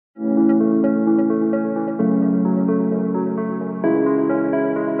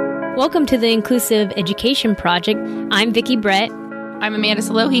Welcome to the Inclusive Education Project. I'm Vicki Brett. I'm Amanda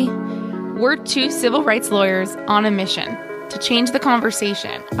Salohi. We're two civil rights lawyers on a mission to change the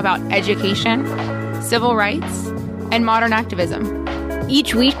conversation about education, civil rights, and modern activism.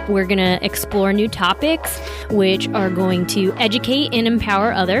 Each week, we're going to explore new topics which are going to educate and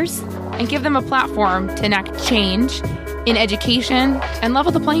empower others and give them a platform to enact change in education and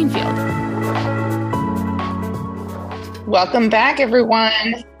level the playing field. Welcome back,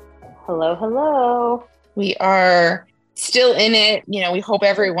 everyone. Hello, hello. We are still in it. We hope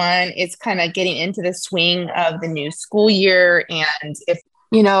everyone is kind of getting into the swing of the new school year. And if,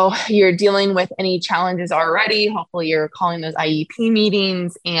 you're dealing with any challenges already, hopefully you're calling those IEP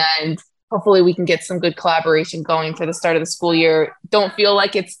meetings, and hopefully we can get some good collaboration going for the start of the school year. Don't feel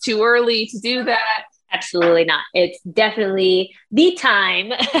like it's too early to do that. Absolutely not. It's definitely the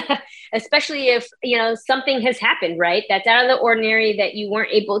time, especially if, something has happened, right? That's out of the ordinary that you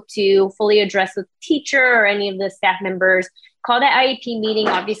weren't able to fully address with the teacher or any of the staff members. Call that IEP meeting.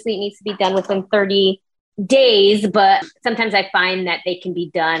 Obviously, it needs to be done within 30 days, but sometimes I find that they can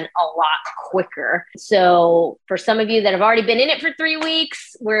be done a lot quicker. So for some of you that have already been in it for 3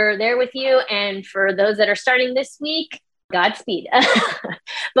 weeks, we're there with you. And for those that are starting this week, Godspeed.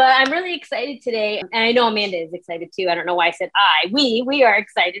 But I'm really excited today. And I know Amanda is excited too. I don't know why I said I. We are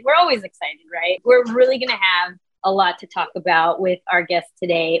excited. We're always excited, right? We're really going to have a lot to talk about with our guest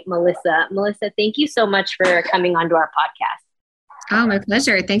today, Melissa. Melissa, thank you so much for coming onto our podcast. Oh, my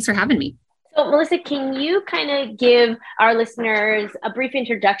pleasure. Thanks for having me. So Melissa, can you kind of give our listeners a brief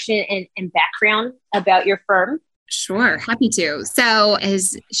introduction and background about your firm? Sure. Happy to. So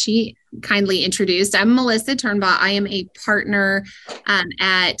as she kindly introduced, I'm Melissa Turnbaugh. I am a partner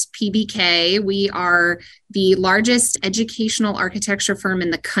at PBK. We are the largest educational architecture firm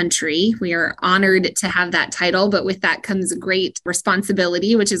in the country. We are honored to have that title, but with that comes great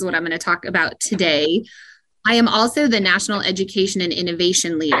responsibility, which is what I'm going to talk about today. I am also the National Education and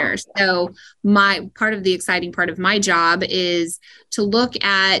Innovation Leader. So part of the exciting part of my job is to look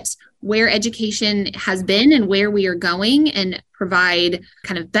at where education has been and where we are going and provide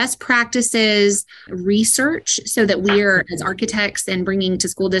kind of best practices, research, so that we are, as architects and bringing to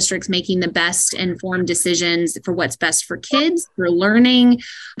school districts, making the best informed decisions for what's best for kids, for learning,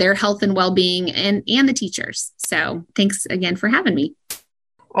 their health and well-being, and the teachers. So thanks again for having me.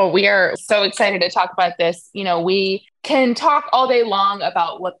 Well, we are so excited to talk about this. We can talk all day long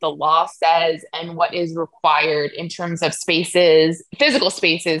about what the law says and what is required in terms of spaces, physical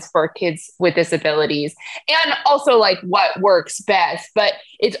spaces for kids with disabilities, and also like what works best. But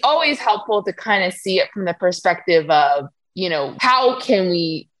it's always helpful to kind of see it from the perspective of, how can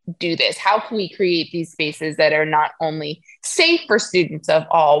we do this? How can we create these spaces that are not only safe for students of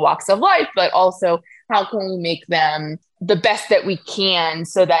all walks of life, but also how can we make them the best that we can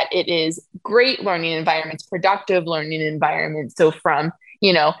so that it is great learning environments, productive learning environments. So from,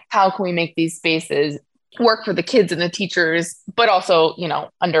 how can we make these spaces work for the kids and the teachers, but also,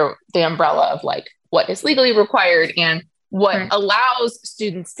 under the umbrella of like what is legally required and what allows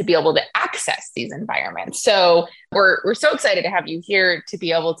students to be able to access these environments. So we're so excited to have you here to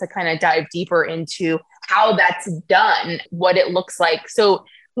be able to kind of dive deeper into how that's done, what it looks like. So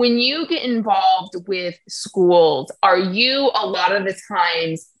when you get involved with schools, are you a lot of the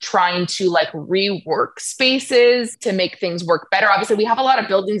times trying to like rework spaces to make things work better? Obviously, we have a lot of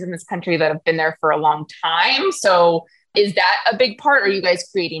buildings in this country that have been there for a long time. So is that a big part? Are you guys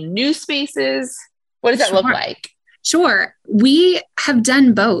creating new spaces? What does that look like? Sure. We have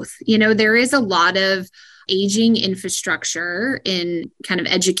done both. There is a lot of aging infrastructure in kind of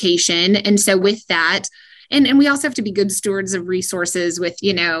education. And so with that, and we also have to be good stewards of resources with,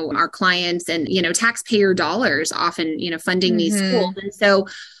 our clients and, taxpayer dollars often, funding these schools. And so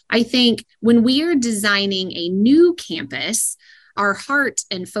I think when we are designing a new campus, our heart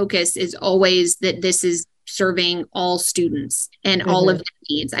and focus is always that this is serving all students and all of their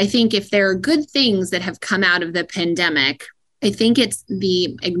needs. I think if there are good things that have come out of the pandemic, I think it's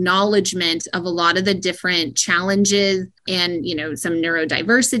the acknowledgement of a lot of the different challenges and, some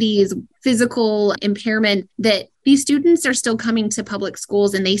neurodiversities, physical impairment, that these students are still coming to public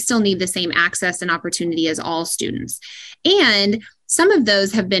schools and they still need the same access and opportunity as all students. And some of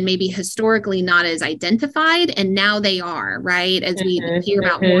those have been maybe historically not as identified, and now they are, right? As we hear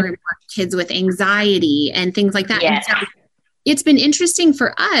about more and more kids with anxiety and things like that. Yes. And so it's been interesting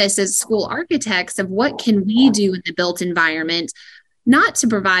for us as school architects of what can we do in the built environment, not to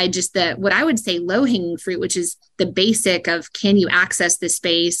provide just what I would say low-hanging fruit, which is the basic of, can you access the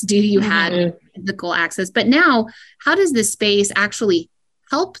space? Do you have physical access? But now, how does the space actually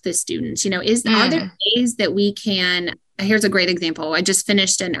help the students? Are there ways that we can here's a great example. I just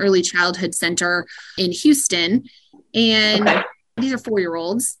finished an early childhood center in Houston, and these are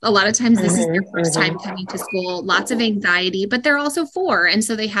 4-year-olds. A lot of times this is their first time coming to school, lots of anxiety, but they're also 4. And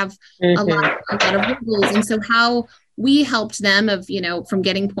so they have a lot of rules. And so how we helped them from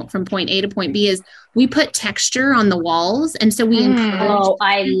getting from point A to point B is we put texture on the walls. And so we encourage. Oh,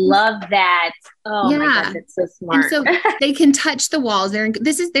 I love that. Oh my God, that's so smart. And so they can touch the walls.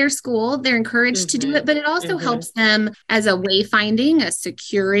 This is their school. They're encouraged to do it, but it also helps them as a wayfinding, a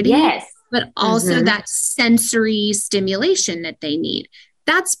security, but also that sensory stimulation that they need.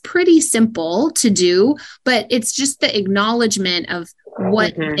 That's pretty simple to do, but it's just the acknowledgement of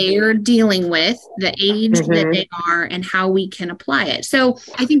what they're dealing with, the age that they are, and how we can apply it. So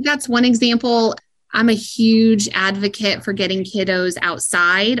I think that's one example. I'm a huge advocate for getting kiddos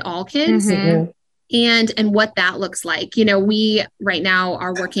outside, all kids, and what that looks like. We right now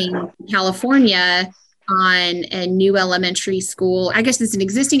are working in California on a new elementary school. I guess it's an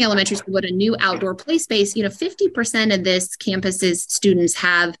existing elementary school, but a new outdoor play space. 50% of this campus's students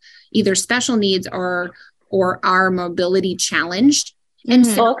have either special needs or are mobility challenged. And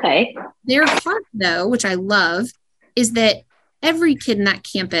so their heart, though, which I love, is that every kid in that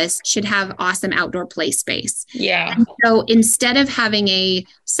campus should have awesome outdoor play space. Yeah. And so instead of having a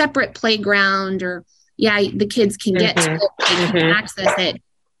separate playground or, the kids can get to it, they can access it.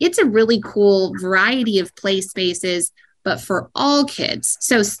 It's a really cool variety of play spaces, but for all kids.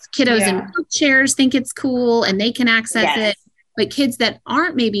 So kiddos in wheelchairs think it's cool and they can access it. But kids that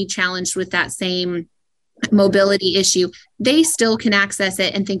aren't maybe challenged with that same mobility issue, they still can access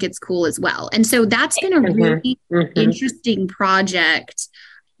it and think it's cool as well. And so that's been a really interesting project,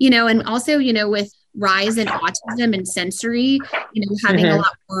 and also, with rise in autism and sensory, having a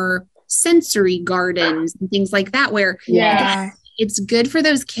lot more sensory gardens and things like that, where it's good for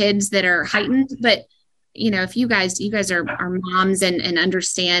those kids that are heightened, but if you guys are moms and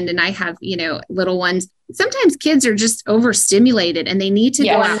understand, and I have, little ones, sometimes kids are just overstimulated and they need to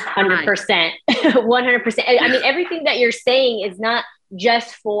go out. 100%. 100%. I mean, everything that you're saying is not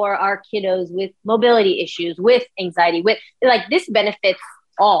just for our kiddos with mobility issues, with anxiety, with this benefits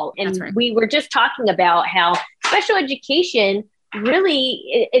all. And we were just talking about how special education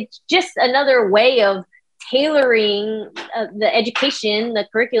really, it's just another way of tailoring the education, the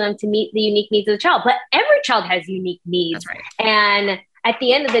curriculum to meet the unique needs of the child. But every child has unique needs. And at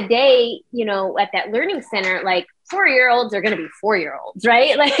the end of the day, at that learning center, 4-year-olds are going to be 4-year-olds,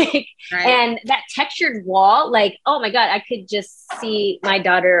 right? And that textured wall, oh my God, I could just see my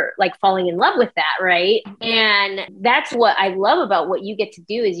daughter falling in love with that, right? And that's what I love about what you get to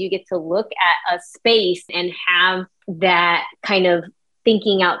do is you get to look at a space and have that kind of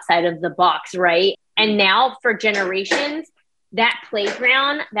thinking outside of the box, right? And now for generations, that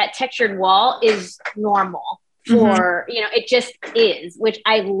playground, that textured wall is normal for, it just is, which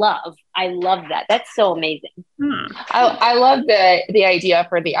I love. I love that. That's so amazing. I love the idea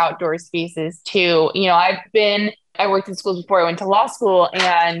for the outdoor spaces too. I worked in schools before I went to law school,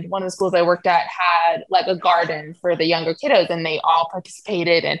 and one of the schools I worked at had a garden for the younger kiddos, and they all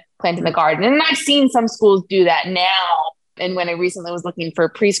participated and planted the garden. And I've seen some schools do that now. And when I recently was looking for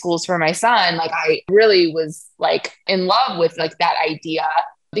preschools for my son, I really was in love with that idea,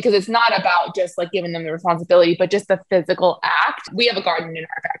 because it's not about just giving them the responsibility, but just the physical act. We have a garden in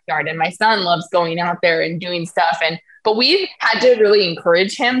our backyard and my son loves going out there and doing stuff. But we've had to really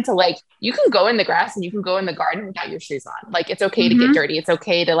encourage him to you can go in the grass and you can go in the garden without your shoes on. It's okay to get dirty. It's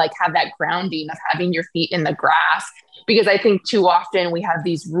okay to have that grounding of having your feet in the grass. Because I think too often we have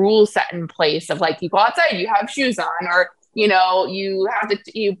these rules set in place of you go outside, you have shoes on, or you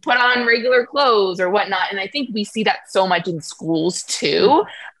put on regular clothes or whatnot. And I think we see that so much in schools too,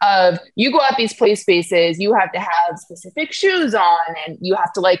 of you go out these play spaces, you have to have specific shoes on and you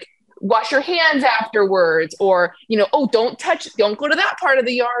have to wash your hands afterwards, or, don't go to that part of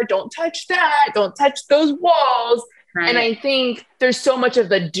the yard. Don't touch that. Don't touch those walls. Right. And I think there's so much of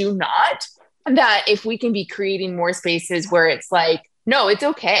the do not, that if we can be creating more spaces where it's no, it's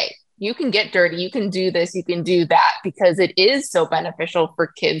okay. You can get dirty, you can do this, you can do that, because it is so beneficial for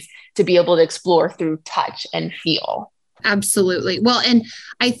kids to be able to explore through touch and feel. Absolutely. Well, and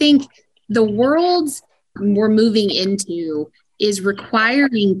I think the world we're moving into is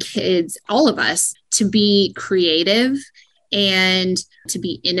requiring kids, all of us, to be creative and to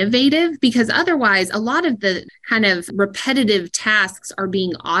be innovative, because otherwise a lot of the kind of repetitive tasks are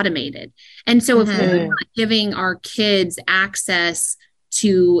being automated. And so if we're not giving our kids access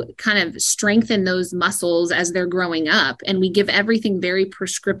to kind of strengthen those muscles as they're growing up, and we give everything very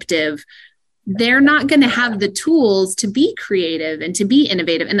prescriptive, they're not going to have the tools to be creative and to be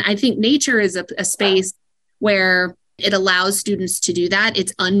innovative. And I think nature is a space where It allows students to do that.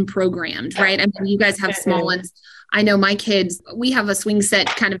 It's unprogrammed, right? I mean, you guys have small ones. I know my kids, we have a swing set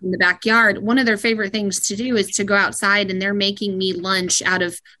kind of in the backyard. One of their favorite things to do is to go outside, and they're making me lunch out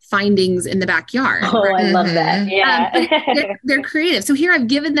of findings in the backyard. Oh, right? I love that. Yeah. They're creative. So here I've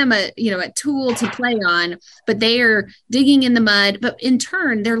given them a tool to play on, but they are digging in the mud. But in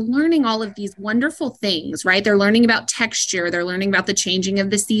turn, they're learning all of these wonderful things, right? They're learning about texture. They're learning about the changing of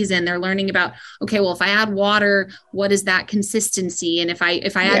the season. They're learning about, okay, well, if I add water, what is that consistency? And if I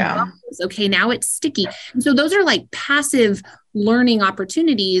add bubbles, okay, now it's sticky. And so those are like passive learning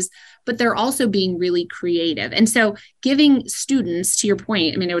opportunities, but they're also being really creative. And so giving students, to your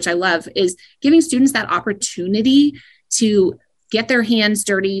point, I mean, which I love, is giving students that opportunity to get their hands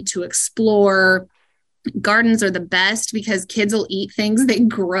dirty, to explore. Gardens are the best because kids will eat things that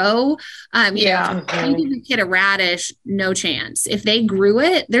grow. You know, if you give a kid a radish, no chance. If they grew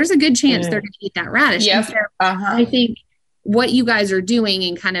it, there's a good chance they're going to eat that radish. Yep. So I think what you guys are doing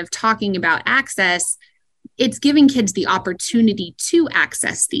and kind of talking about access, it's giving kids the opportunity to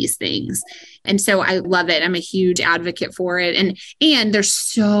access these things. And so I love it. I'm a huge advocate for it. And there's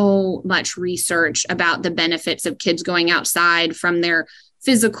so much research about the benefits of kids going outside, from their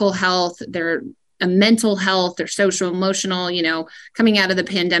physical health, their mental health, their social, emotional, coming out of the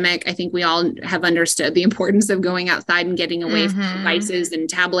pandemic. I think we all have understood the importance of going outside and getting away from devices and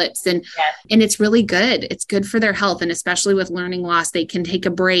tablets. And it's really good. It's good for their health. And especially with learning loss, they can take a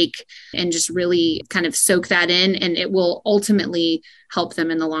break and just really kind of soak that in, and it will ultimately help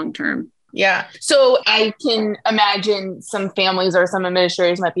them in the long term. Yeah. So I can imagine some families or some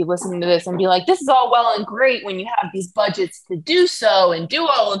administrators might be listening to this and be like, this is all well and great when you have these budgets to do so and do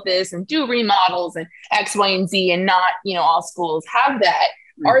all of this and do remodels and X, Y, and Z, and not, all schools have that.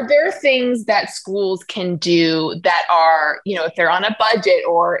 Are there things that schools can do that are, if they're on a budget,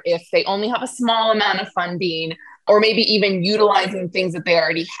 or if they only have a small amount of funding, or maybe even utilizing things that they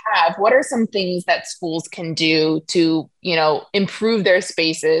already have? What are some things that schools can do to, improve their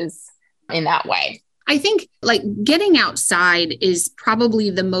spaces in that way? I think like getting outside is probably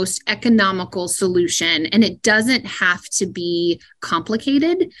the most economical solution, and it doesn't have to be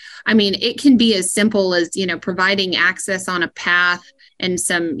complicated. I mean, it can be as simple as, providing access on a path and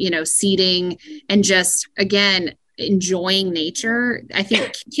some, seating, and just, again, enjoying nature. I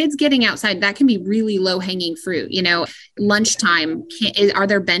think kids getting outside, that can be really low hanging fruit. Lunchtime, are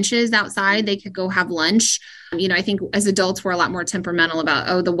there benches outside? They could go have lunch. I think as adults, we're a lot more temperamental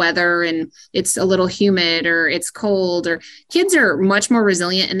about, the weather and it's a little humid or it's cold, or kids are much more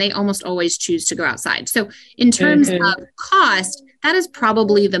resilient and they almost always choose to go outside. So in terms of cost, that is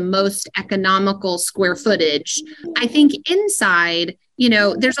probably the most economical square footage. I think inside,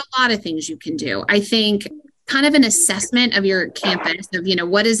 there's a lot of things you can do. I think kind of an assessment of your campus of,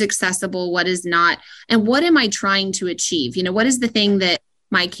 what is accessible, what is not, and what am I trying to achieve? What is the thing that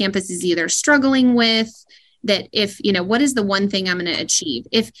my campus is either struggling with, that if, what is the one thing I'm going to achieve?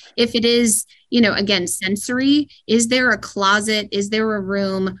 If it is, again, sensory, is there a closet? Is there a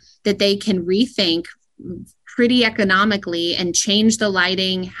room that they can rethink pretty economically and change the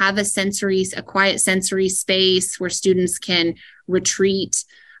lighting, have a quiet sensory space where students can retreat?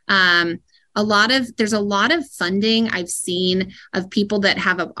 There's a lot of funding I've seen of people that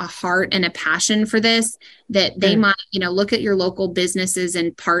have a heart and a passion for this, that they might, look at your local businesses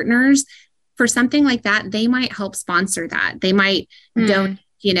and partners for something like that. They might help sponsor that. They might donate,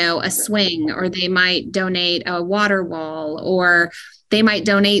 a swing, or they might donate a water wall, or they might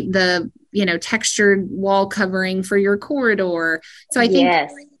donate the, textured wall covering for your corridor. So I think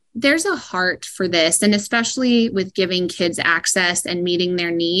there's a heart for this, and especially with giving kids access and meeting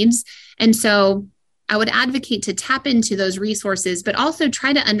their needs. And so I would advocate to tap into those resources, but also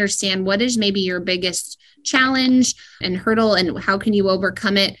try to understand what is maybe your biggest challenge and hurdle, and how can you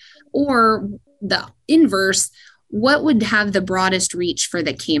overcome it? Or the inverse, what would have the broadest reach for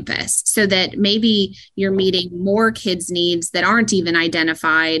the campus, so that maybe you're meeting more kids' needs that aren't even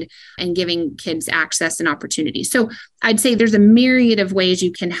identified and giving kids access and opportunity. So I'd say there's a myriad of ways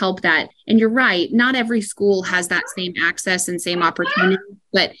you can help that. And you're right, not every school has that same access and same opportunity,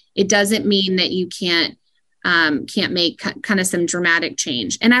 but it doesn't mean that you can't make kind of some dramatic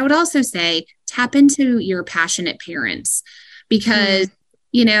change. And I would also say tap into your passionate parents, because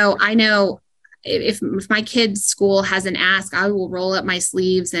I know if my kid's school has an ask, I will roll up my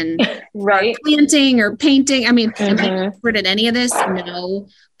sleeves and planting or painting. I mean, am I expert at any of this? No,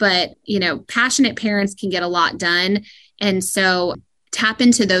 but passionate parents can get a lot done. And so tap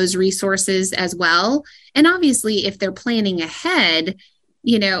into those resources as well. And obviously, if they're planning ahead,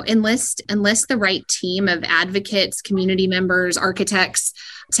 enlist the right team of advocates, community members, architects,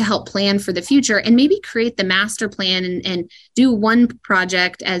 to help plan for the future and maybe create the master plan and do one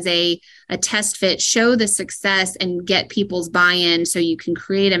project as a test fit, show the success and get people's buy-in so you can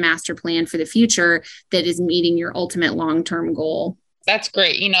create a master plan for the future that is meeting your ultimate long-term goal. That's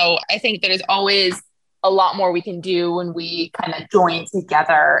great. I think there's always a lot more we can do when we kind of join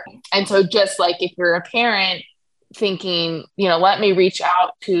together. And so just like if you're a parent thinking, let me reach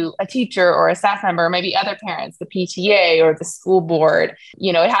out to a teacher or a staff member, or maybe other parents, the PTA or the school board,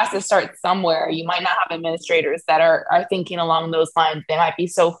 it has to start somewhere. You might not have administrators that are thinking along those lines. They might be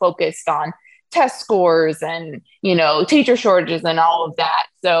so focused on test scores and, teacher shortages and all of that.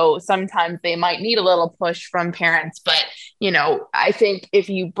 So sometimes they might need a little push from parents, but, I think if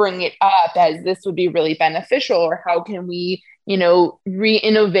you bring it up as this would be really beneficial, or how can we,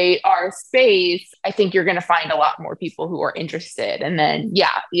 re-innovate our space, I think you're going to find a lot more people who are interested. And then,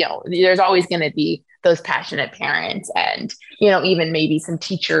 there's always going to be those passionate parents and, even maybe some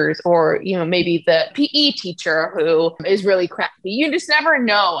teachers or, maybe the PE teacher who is really crafty. You just never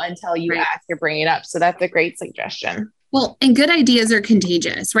know until you ask or bring it up. So that's a great suggestion. Well, and good ideas are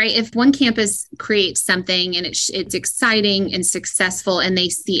contagious, right? If one campus creates something and it's exciting and successful and they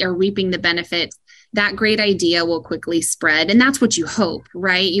are reaping the benefits, that great idea will quickly spread. And that's what you hope,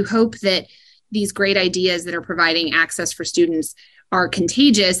 right? You hope that these great ideas that are providing access for students are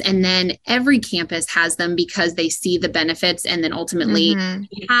contagious. And then every campus has them because they see the benefits. And then ultimately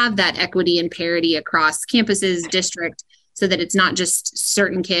you have that equity and parity across campuses, district, so that it's not just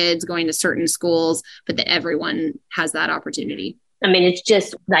certain kids going to certain schools, but that everyone has that opportunity. I mean, it's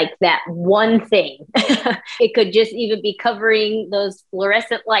just like that one thing. It could just even be covering those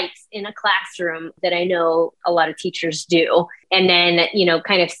fluorescent lights in a classroom that I know a lot of teachers do. And then,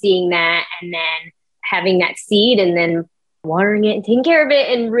 kind of seeing that and then having that seed and then watering it and taking care of it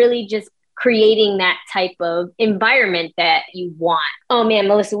and really just creating that type of environment that you want. Oh man,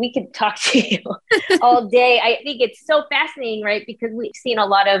 Melissa, we could talk to you all day. I think it's so fascinating, right? Because we've seen a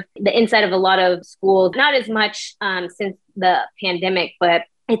lot of the inside of a lot of schools, not as much since the pandemic, but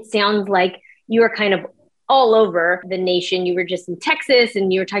it sounds like you are kind of all over the nation. You were just in Texas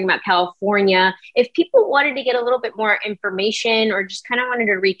and you were talking about California. If people wanted to get a little bit more information or just kind of wanted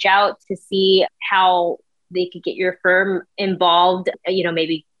to reach out to see how they could get your firm involved,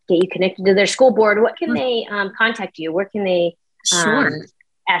 maybe get you connected to their school board, what can they contact you? Where can they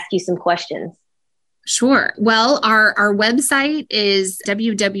ask you some questions? Sure. Well, our website is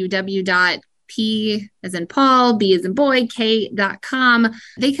www.p as in Paul, B as in boy, K.com.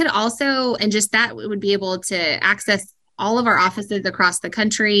 They could also, and just that would be able to access all of our offices across the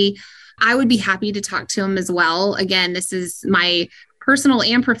country. I would be happy to talk to them as well. Again, this is my personal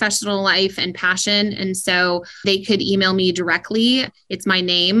and professional life and passion. And so they could email me directly. It's my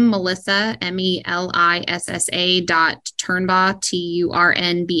name, Melissa, MELISSA .Turnbaugh,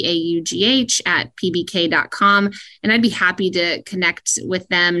 TURNBAUGH @pbk.com. And I'd be happy to connect with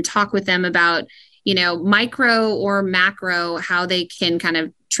them, talk with them about, micro or macro, how they can kind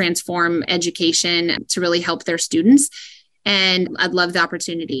of transform education to really help their students. And I'd love the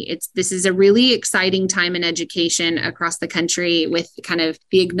opportunity. This is a really exciting time in education across the country with kind of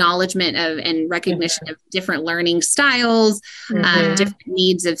the acknowledgement of and recognition of different learning styles, different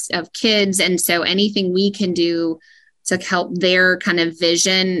needs of kids. And so anything we can do to help their kind of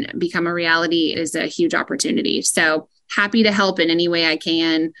vision become a reality is a huge opportunity. So happy to help in any way I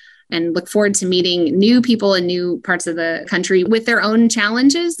can. And look forward to meeting new people in new parts of the country with their own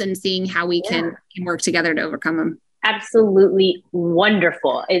challenges and seeing how we can work together to overcome them. Absolutely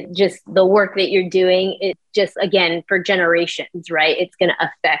wonderful. It just, the work that you're doing, it just, again, for generations, right? It's going to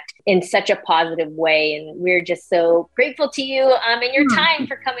affect in such a positive way. And we're just so grateful to you and your time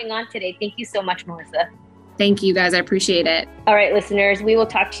for coming on today. Thank you so much, Melissa. Thank you, guys. I appreciate it. All right, listeners, we will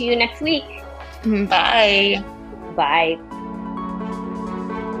talk to you next week. Bye. Bye.